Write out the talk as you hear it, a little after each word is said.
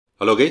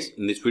Hello guys,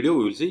 in this video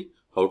we will see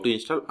how to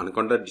install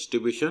Anaconda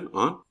distribution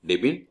on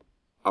Debian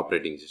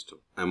operating system.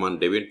 I am on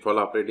Debian 12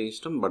 operating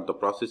system, but the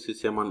process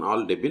is same on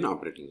all Debian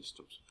operating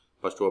systems.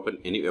 First open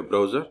any web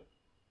browser,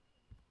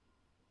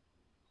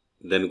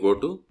 then go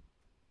to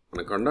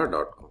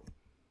anaconda.com,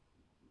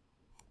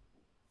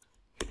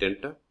 hit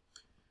enter,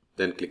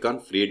 then click on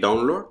free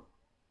download,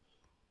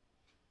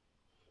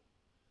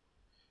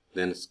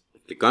 then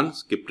click on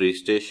skip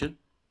registration,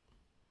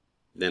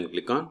 then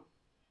click on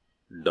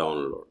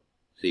download.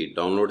 See,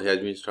 download has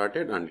been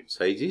started and its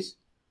size is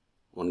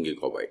 1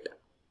 gigabyte.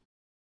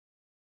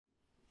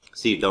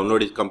 See,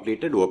 download is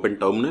completed. Open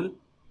terminal.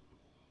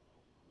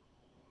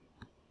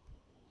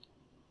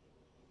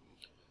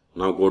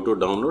 Now go to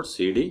download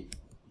CD,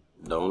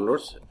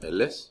 downloads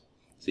ls.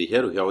 See,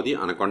 here we have the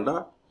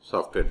Anaconda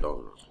software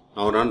download.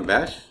 Now run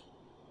bash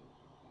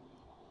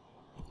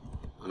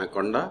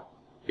Anaconda,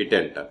 hit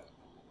enter.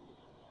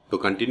 To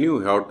continue,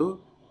 we have to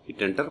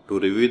hit enter. To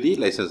review the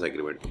license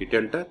agreement, hit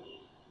enter,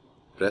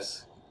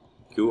 press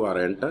Q or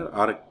enter,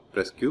 or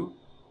press Q,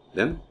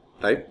 then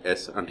type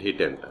S and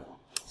hit enter.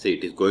 See,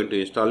 it is going to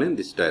install in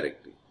this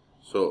directory.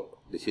 So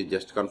this is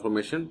just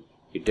confirmation.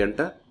 Hit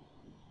enter.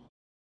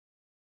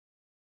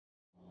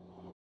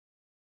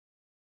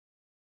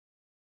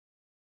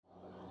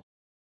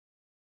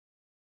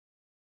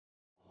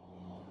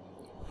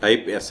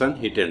 Type S and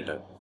hit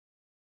enter.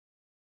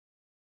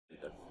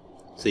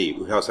 See,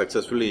 we have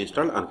successfully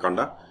installed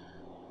Anaconda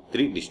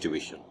 3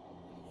 distribution.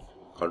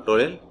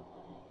 Ctrl L.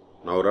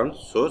 Now run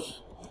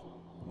source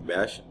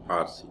bash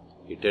rc.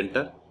 Hit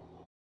enter.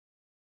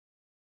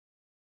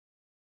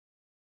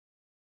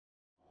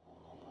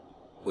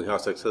 We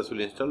have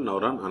successfully installed. Now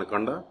run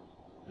Anaconda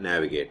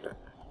Navigator.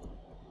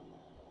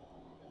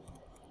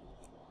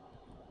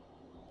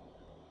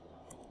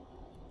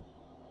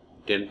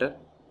 Hit enter.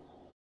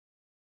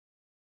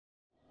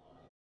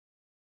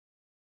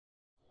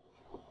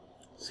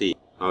 See,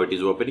 now it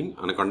is opening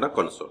Anaconda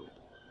console.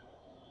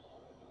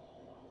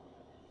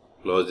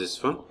 Close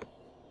this one.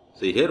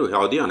 See, here we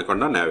have the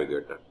Anaconda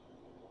Navigator.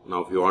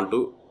 Now if you want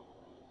to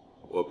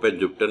open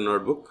Jupyter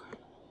Notebook,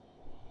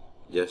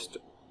 just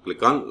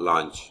click on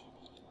launch.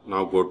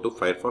 Now go to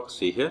Firefox.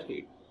 See here,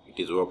 it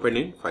is open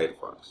in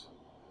Firefox.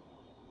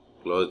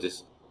 Close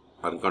this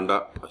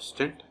Anaconda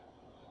Assistant.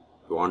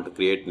 If you want to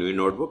create new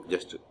notebook,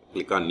 just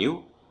click on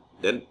new.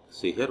 Then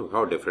see here we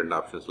have different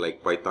options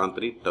like Python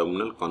 3,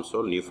 terminal,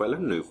 console, new file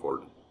and new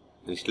folder.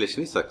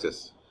 Installation is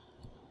success.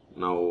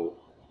 Now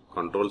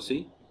Ctrl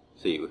C.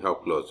 See, we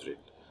have closed it.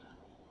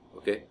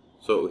 Okay,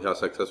 so we have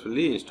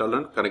successfully installed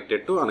and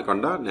connected to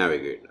Anaconda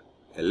Navigator.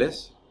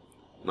 ls.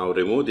 Now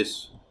remove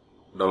this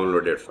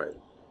downloaded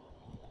file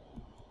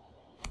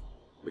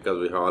because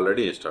we have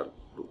already installed.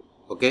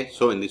 Okay,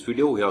 so in this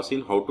video we have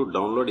seen how to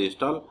download,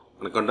 install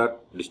Anaconda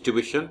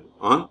distribution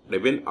on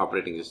Debian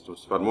operating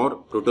systems. For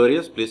more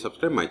tutorials, please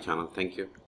subscribe my channel. Thank you.